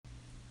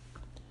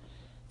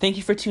Thank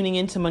you for tuning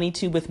in to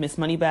MoneyTube with Miss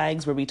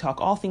Moneybags, where we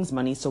talk all things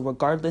money. So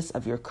regardless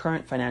of your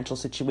current financial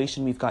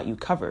situation, we've got you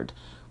covered.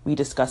 We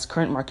discuss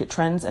current market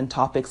trends and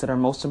topics that are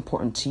most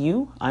important to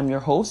you. I'm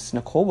your host,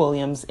 Nicole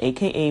Williams,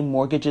 aka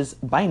Mortgages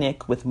by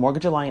Nick, with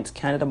Mortgage Alliance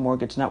Canada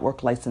Mortgage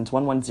Network license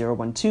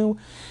 11012.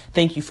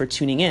 Thank you for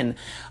tuning in.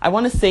 I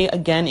want to say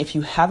again, if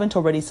you haven't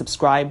already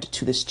subscribed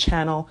to this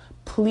channel,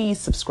 please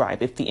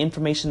subscribe. If the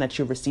information that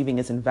you're receiving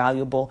is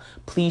invaluable,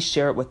 please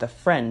share it with a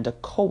friend, a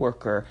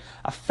coworker,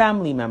 a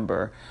family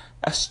member,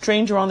 a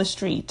stranger on the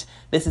street.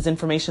 This is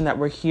information that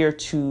we're here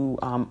to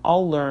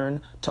all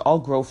learn, to all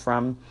grow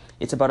from.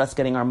 It's about us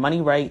getting our money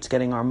right,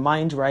 getting our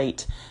mind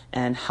right.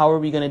 And how are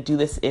we going to do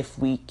this if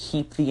we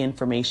keep the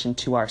information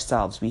to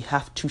ourselves? We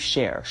have to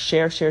share,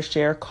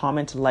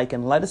 comment, like,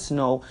 and let us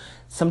know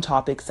some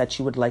topics that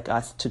you would like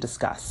us to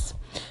discuss.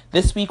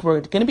 This week,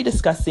 we're going to be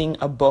discussing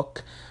a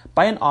book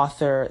by an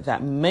author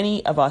that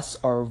many of us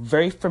are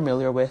very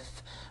familiar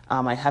with.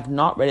 I have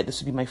not read it.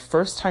 This would be my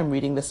first time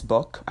reading this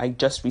book. I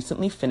just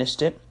recently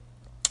finished it.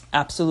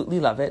 Absolutely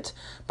love it.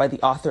 By the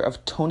author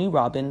of Tony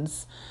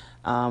Robbins.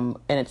 And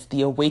it's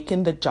The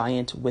Awaken the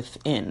Giant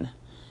Within.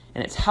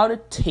 And it's how to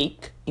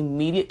take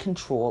immediate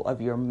control of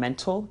your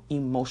mental,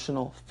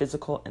 emotional,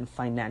 physical, and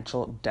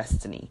financial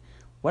destiny.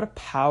 What a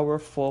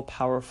powerful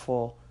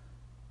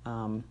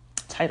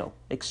title.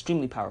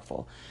 Extremely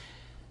powerful.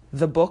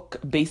 The book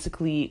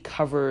basically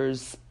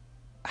covers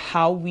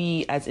how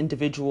we as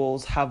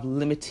individuals have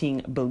limiting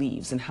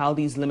beliefs and how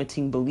these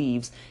limiting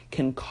beliefs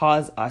can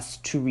cause us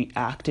to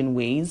react in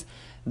ways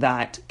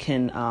that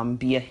can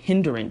be a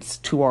hindrance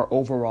to our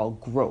overall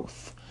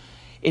growth.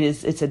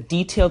 It's a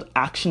detailed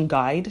action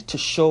guide to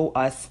show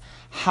us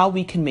how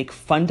we can make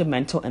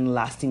fundamental and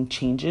lasting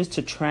changes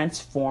to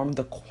transform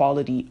the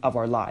quality of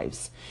our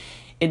lives.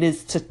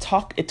 It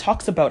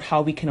talks about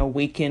how we can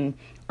awaken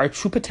our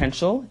true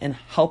potential and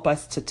help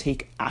us to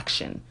take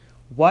action.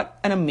 What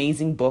an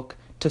amazing book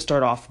to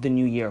start off the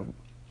new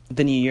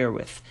year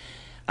with.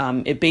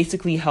 It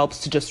basically helps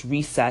to just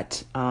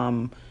reset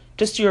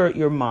just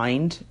your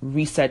mind,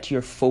 reset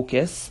your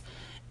focus,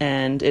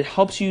 and it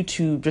helps you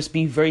to just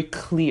be very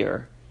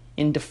clear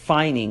in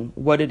defining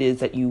what it is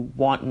that you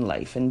want in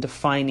life and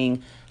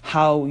defining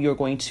how you're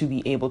going to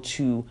be able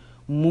to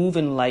move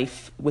in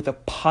life with a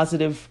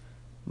positive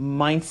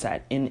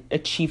mindset in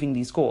achieving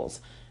these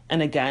goals.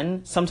 And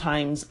again,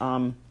 sometimes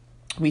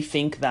we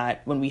think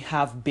that when we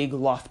have big,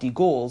 lofty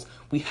goals,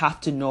 we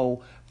have to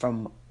know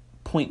from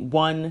point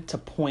 1 to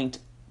point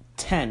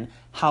 10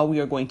 how we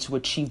are going to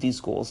achieve these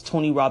goals.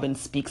 Tony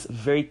Robbins speaks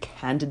very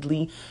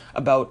candidly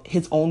about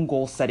his own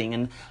goal setting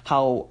and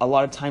how a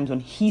lot of times when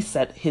he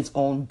set his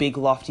own big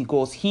lofty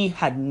goals, he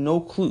had no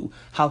clue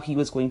how he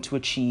was going to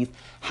achieve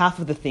half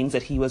of the things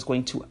that he was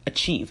going to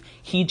achieve.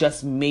 He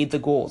just made the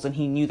goals and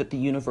he knew that the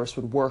universe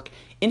would work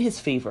in his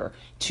favor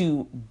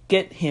to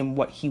get him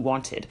what he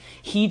wanted.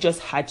 He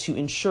just had to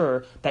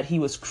ensure that he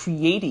was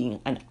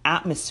creating an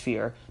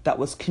atmosphere that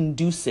was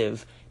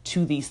conducive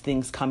to these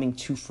things coming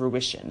to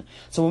fruition.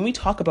 So when we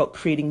talk about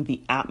creating the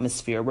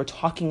atmosphere, we're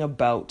talking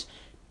about,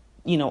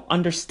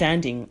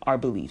 understanding our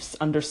beliefs,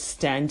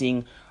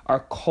 understanding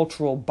our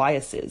cultural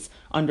biases,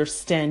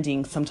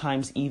 understanding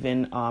sometimes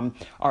even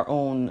our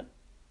own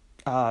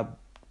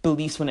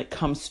beliefs when it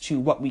comes to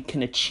what we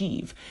can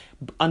achieve,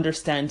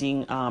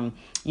 understanding,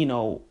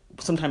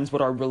 sometimes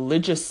what our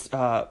religious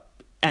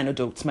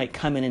anecdotes might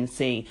come in and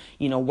say,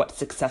 what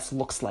success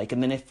looks like.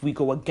 And then if we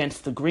go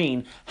against the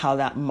grain, how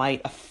that might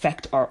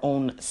affect our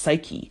own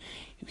psyche.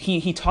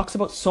 He talks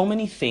about so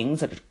many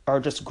things that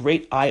are just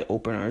great eye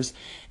openers.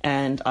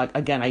 And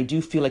again, I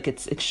do feel like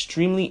it's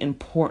extremely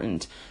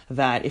important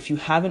that if you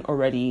haven't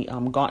already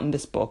gotten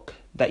this book,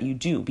 that you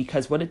do,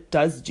 because what it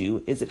does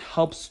do is it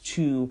helps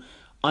to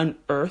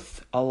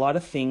unearth a lot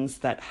of things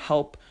that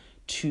help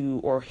to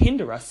or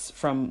hinder us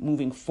from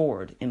moving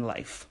forward in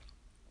life.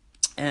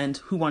 And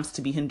who wants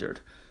to be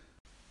hindered?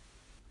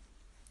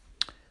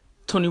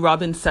 Tony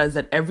Robbins says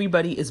that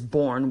everybody is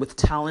born with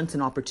talents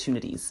and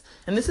opportunities.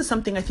 And this is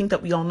something I think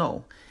that we all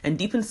know. And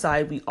deep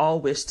inside, we all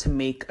wish to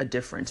make a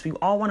difference. We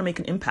all want to make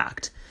an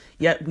impact.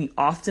 Yet we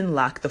often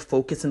lack the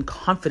focus and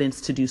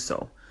confidence to do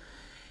so.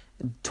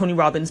 Tony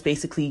Robbins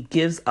basically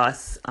gives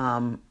us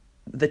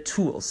the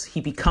tools.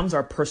 He becomes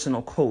our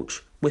personal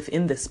coach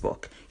within this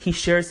book. He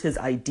shares his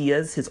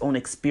ideas, his own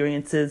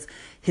experiences,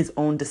 his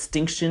own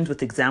distinctions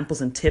with examples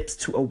and tips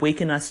to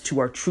awaken us to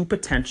our true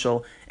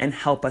potential and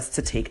help us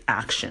to take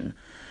action.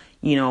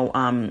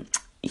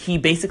 He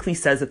basically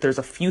says that there's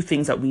a few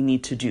things that we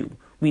need to do.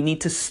 We need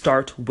to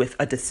start with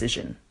a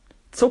decision.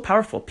 It's so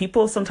powerful.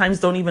 People sometimes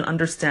don't even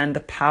understand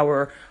the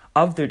power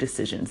of their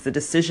decisions, the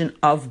decision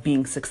of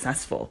being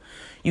successful.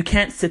 You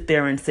can't sit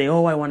there and say,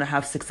 I want to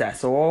have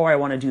success, or I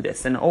want to do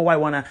this, and I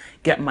want to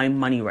get my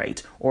money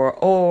right,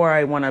 or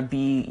I want to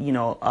be,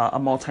 a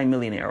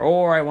multimillionaire,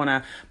 or I want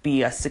to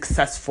be a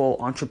successful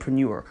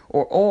entrepreneur,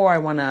 or I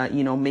want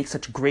to, make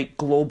such great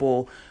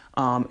global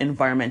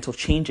environmental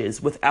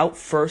changes without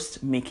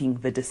first making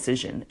the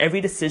decision. Every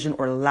decision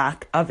or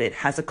lack of it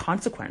has a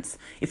consequence.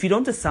 If you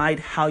don't decide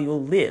how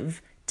you'll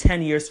live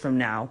 10 years from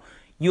now,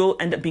 you'll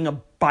end up being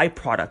a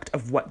byproduct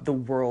of what the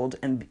world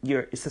and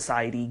your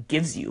society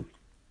gives you.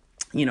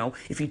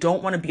 If you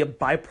don't want to be a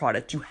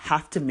byproduct, you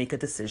have to make a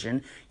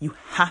decision. You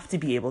have to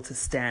be able to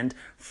stand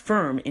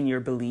firm in your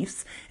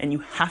beliefs, and you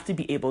have to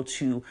be able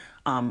to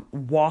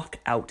walk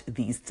out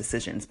these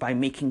decisions by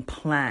making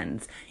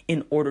plans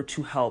in order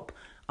to help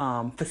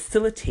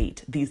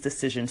facilitate these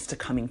decisions to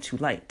coming to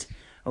light.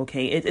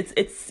 Okay,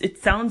 it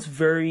sounds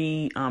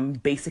very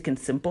basic and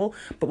simple,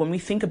 but when we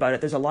think about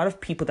it, there's a lot of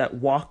people that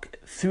walk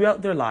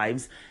throughout their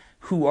lives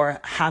who are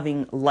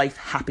having life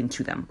happen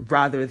to them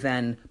rather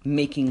than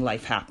making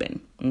life happen.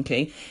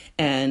 Okay.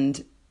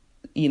 And,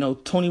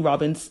 Tony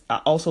Robbins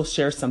also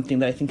shares something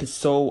that I think is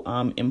so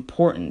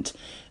important,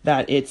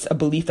 that it's a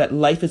belief that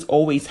life is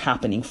always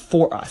happening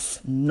for us,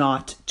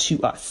 not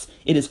to us.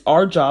 It is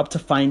our job to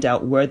find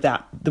out where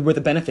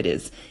the benefit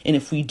is. And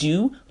if we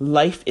do,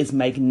 life is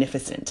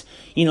magnificent.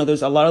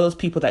 There's a lot of those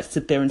people that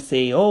sit there and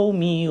say, oh,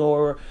 me,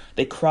 or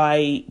they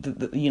cry,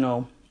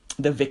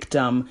 the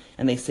victim,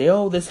 and they say,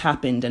 oh, this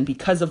happened, and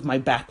because of my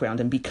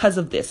background, and because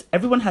of this.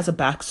 Everyone has a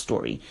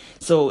backstory.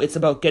 So it's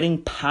about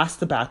getting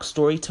past the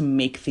backstory to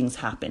make things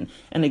happen.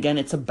 And again,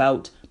 it's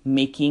about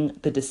making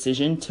the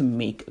decision to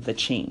make the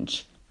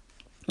change.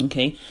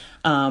 Okay.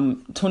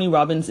 Tony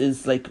Robbins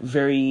is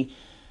very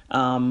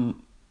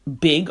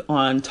big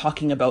on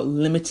talking about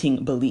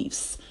limiting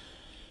beliefs.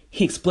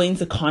 He explains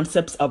the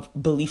concepts of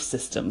belief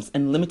systems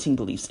and limiting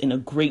beliefs in a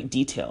great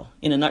detail.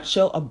 In a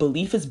nutshell, a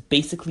belief is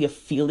basically a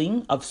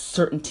feeling of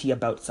certainty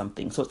about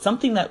something. So it's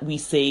something that we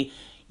say,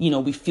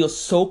 we feel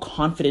so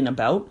confident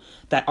about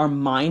that our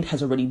mind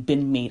has already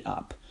been made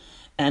up.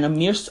 And a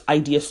mere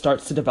idea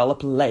starts to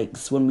develop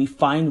legs when we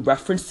find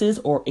references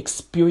or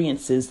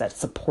experiences that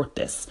support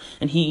this.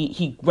 And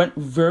he went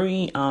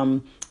very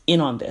in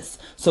on this.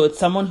 So it's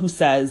someone who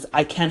says,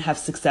 I can't have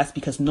success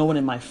because no one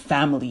in my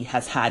family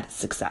has had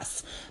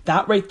success.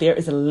 That right there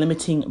is a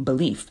limiting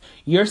belief.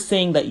 You're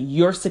saying that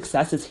your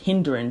success is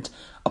hindrant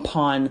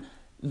upon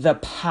the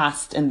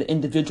past and the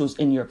individuals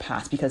in your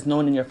past because no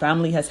one in your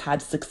family has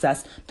had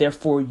success.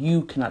 Therefore,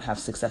 you cannot have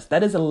success.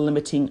 That is a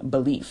limiting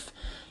belief.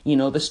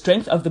 The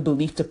strength of the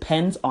belief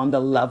depends on the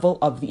level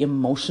of the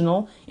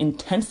emotional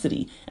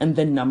intensity and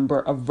the number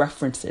of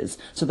references.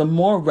 So the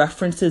more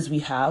references we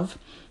have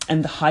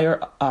and the higher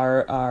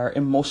our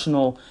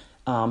emotional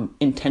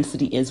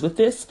intensity is with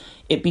this,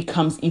 it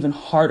becomes even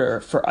harder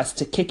for us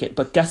to kick it.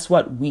 But guess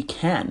what? We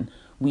can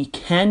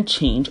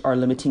change our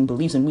limiting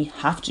beliefs, and we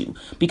have to,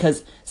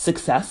 because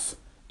success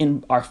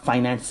in our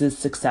finances,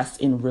 success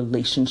in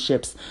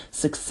relationships,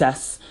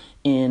 success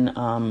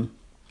in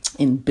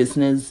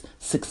business,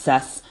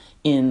 success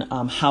in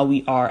how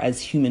we are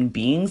as human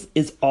beings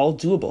is all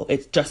doable.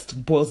 It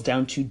just boils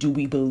down to, do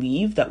we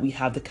believe that we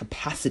have the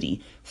capacity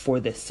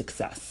for this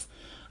success?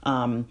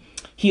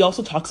 He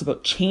also talks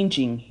about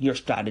changing your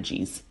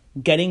strategies,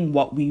 getting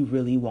what we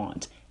really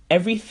want.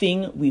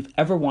 Everything we've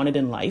ever wanted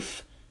in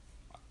life,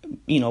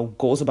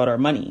 goals about our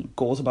money,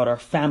 goals about our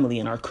family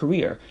and our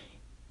career,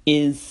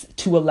 is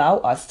to allow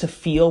us to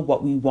feel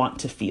what we want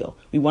to feel.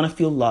 We want to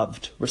feel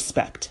loved,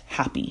 respect,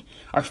 happy.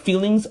 Our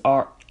feelings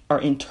are our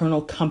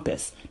internal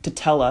compass to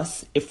tell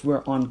us if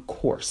we're on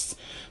course.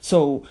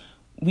 So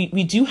we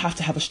do have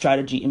to have a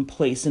strategy in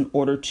place in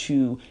order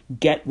to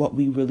get what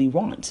we really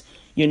want.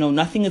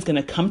 Nothing is going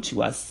to come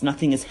to us.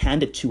 Nothing is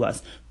handed to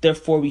us.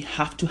 Therefore, we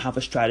have to have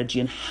a strategy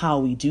in how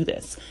we do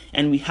this.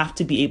 And we have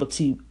to be able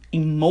to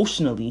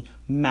emotionally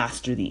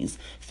master these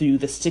through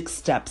the 6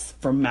 steps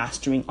for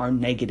mastering our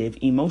negative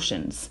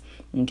emotions.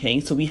 Okay,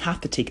 so we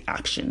have to take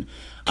action.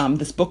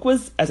 This book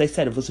was, as I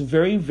said, it was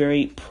very,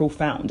 very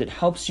profound. It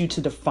helps you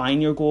to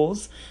define your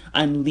goals,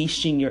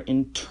 unleashing your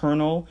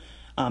internal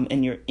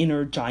and your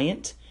inner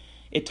giant.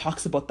 It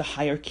talks about the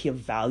hierarchy of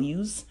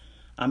values,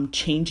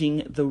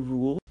 changing the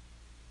rules,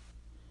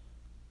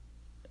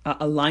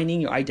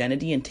 aligning your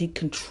identity, and take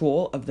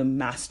control of the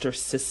master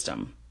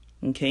system.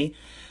 Okay.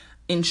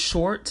 In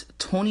short,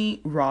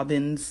 Tony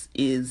Robbins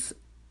is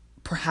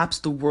perhaps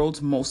the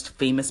world's most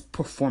famous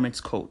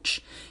performance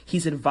coach.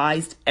 He's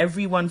advised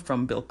everyone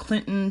from Bill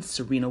Clinton,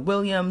 Serena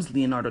Williams,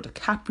 Leonardo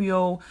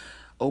DiCaprio,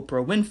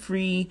 Oprah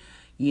Winfrey,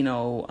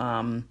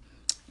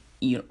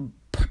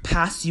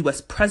 past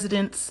U.S.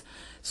 presidents.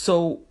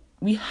 So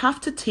we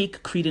have to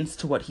take credence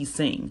to what he's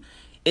saying.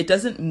 It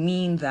doesn't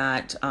mean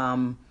that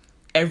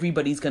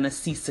everybody's going to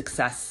see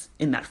success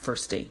in that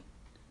first day.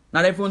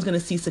 Not everyone's going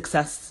to see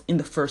success in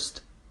the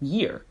first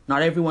year.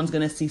 Not everyone's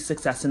going to see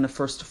success in the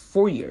first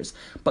 4 years.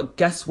 But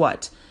guess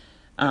what?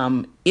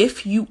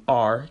 If you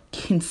are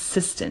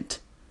consistent,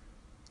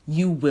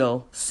 you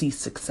will see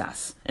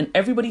success. And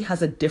everybody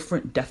has a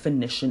different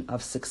definition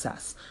of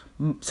success.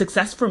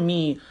 Success for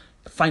me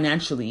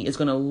financially is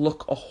going to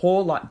look a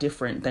whole lot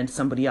different than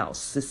somebody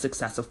else's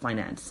success of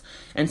finance.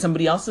 And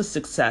somebody else's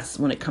success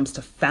when it comes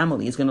to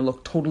family is going to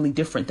look totally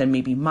different than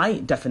maybe my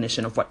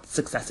definition of what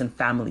success in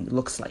family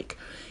looks like.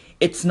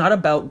 It's not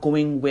about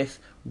going with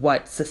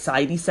what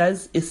society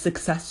says is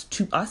success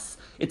to us.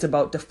 It's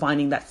about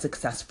defining that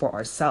success for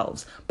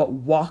ourselves, but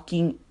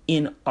walking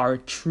in our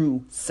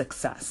true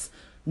success,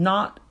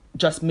 not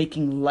just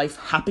making life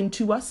happen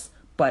to us,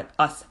 but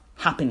us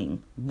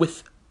happening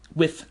with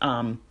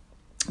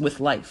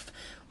life.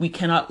 We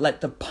cannot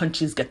let the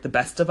punches get the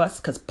best of us,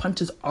 because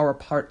punches are a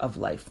part of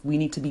life. We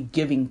need to be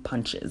giving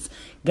punches,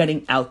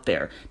 getting out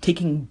there,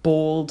 taking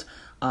bold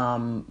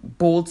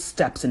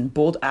steps and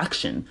bold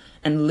action,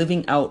 and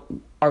living out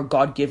our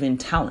God-given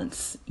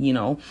talents.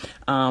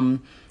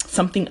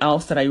 Something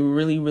else that I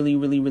really, really,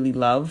 really, really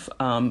love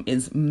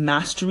is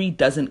mastery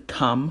doesn't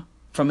come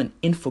from an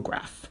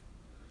infograph.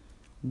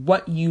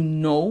 What you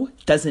know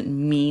doesn't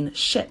mean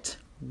shit.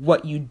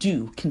 What you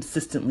do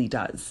consistently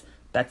does.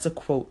 That's a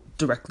quote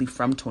directly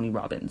from Tony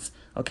Robbins.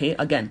 Okay,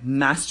 again,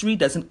 mastery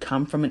doesn't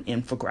come from an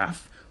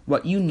infograph.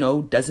 What you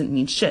know doesn't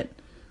mean shit.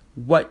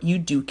 What you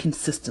do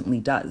consistently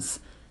does.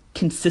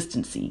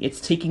 Consistency. It's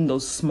taking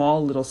those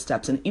small little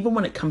steps. And even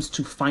when it comes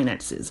to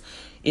finances,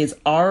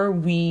 are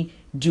we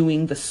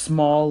doing the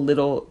small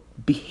little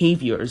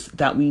behaviors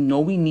that we know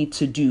we need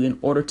to do in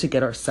order to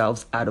get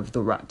ourselves out of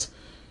the rut?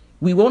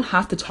 We won't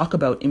have to talk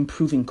about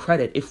improving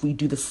credit if we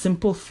do the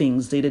simple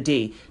things day to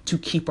day to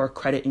keep our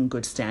credit in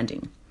good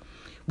standing.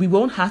 We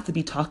won't have to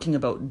be talking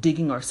about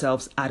digging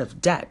ourselves out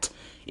of debt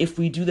if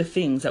we do the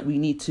things that we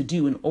need to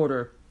do in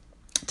order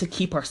to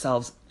keep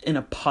ourselves in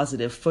a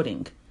positive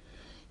footing.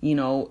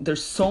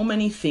 There's so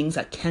many things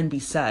that can be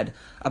said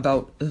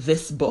about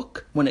this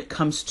book when it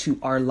comes to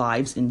our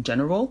lives in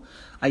general.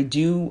 I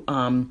do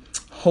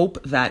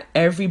hope that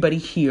everybody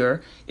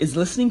here is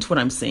listening to what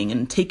I'm saying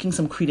and taking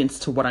some credence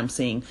to what I'm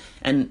saying.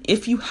 And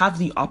if you have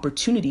the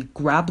opportunity,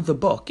 grab the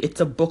book.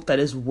 It's a book that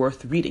is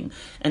worth reading.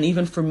 And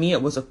even for me,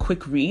 it was a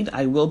quick read.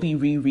 I will be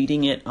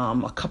rereading it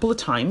a couple of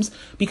times,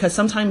 because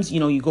sometimes,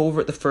 you go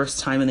over it the first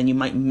time and then you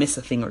might miss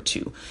a thing or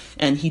two.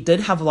 And he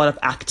did have a lot of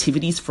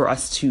activities for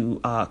us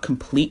to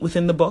complete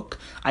within the book.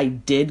 I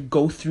did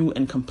go through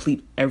and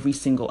complete every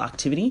single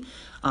activity.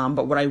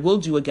 But what I will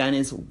do again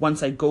is,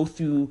 once I go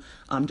through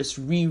just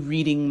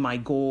rereading my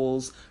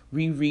goals,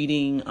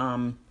 rereading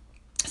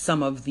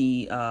some of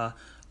the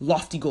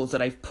lofty goals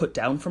that I've put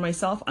down for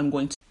myself,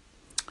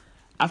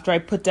 after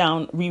I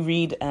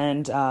reread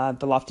and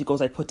the lofty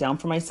goals I put down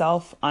for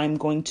myself, I'm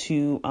going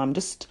to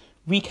just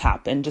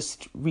recap and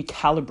just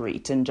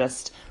recalibrate and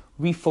just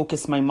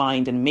refocus my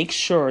mind and make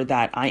sure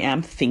that I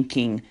am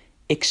thinking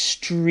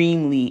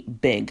extremely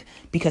big.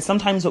 Because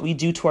sometimes what we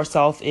do to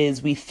ourselves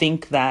is we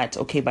think that,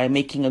 okay, by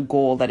making a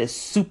goal that is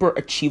super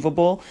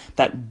achievable,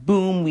 that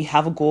boom, we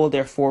have a goal,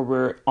 therefore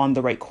we're on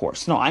the right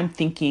course. No, I'm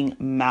thinking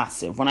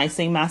massive. When I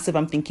say massive,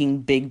 I'm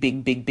thinking big,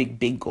 big, big, big,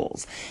 big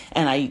goals.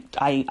 And I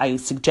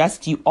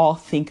suggest you all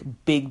think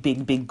big,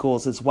 big, big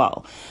goals as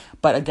well.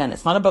 But again,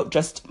 it's not about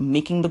just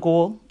making the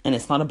goal, and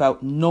it's not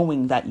about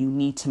knowing that you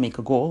need to make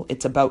a goal.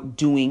 It's about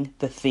doing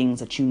the things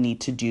that you need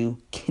to do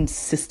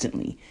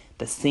consistently.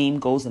 The same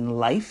goes in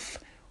life.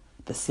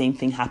 The same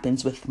thing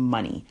happens with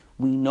money.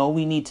 We know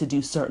we need to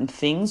do certain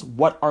things.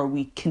 What are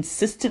we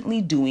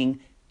consistently doing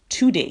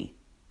today,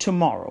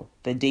 tomorrow,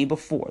 the day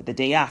before, the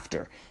day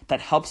after,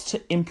 that helps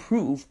to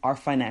improve our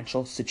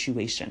financial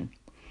situation?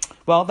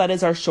 Well, that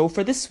is our show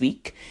for this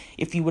week.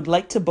 If you would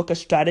like to book a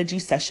strategy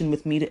session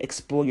with me to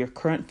explore your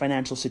current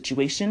financial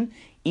situation,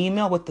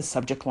 email with the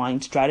subject line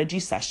strategy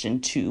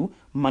session to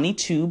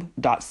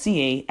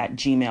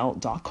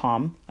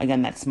moneytube.ca@gmail.com.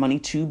 Again, that's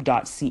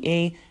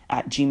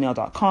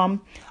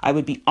moneytube.ca@gmail.com. I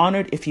would be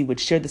honored if you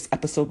would share this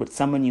episode with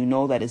someone you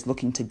know that is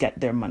looking to get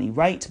their money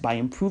right by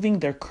improving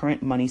their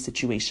current money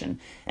situation.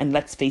 And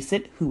let's face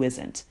it, who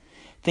isn't?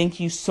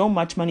 Thank you so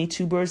much, Money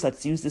Tubers.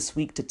 Let's use this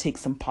week to take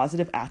some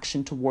positive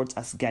action towards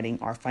us getting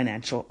our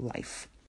financial life.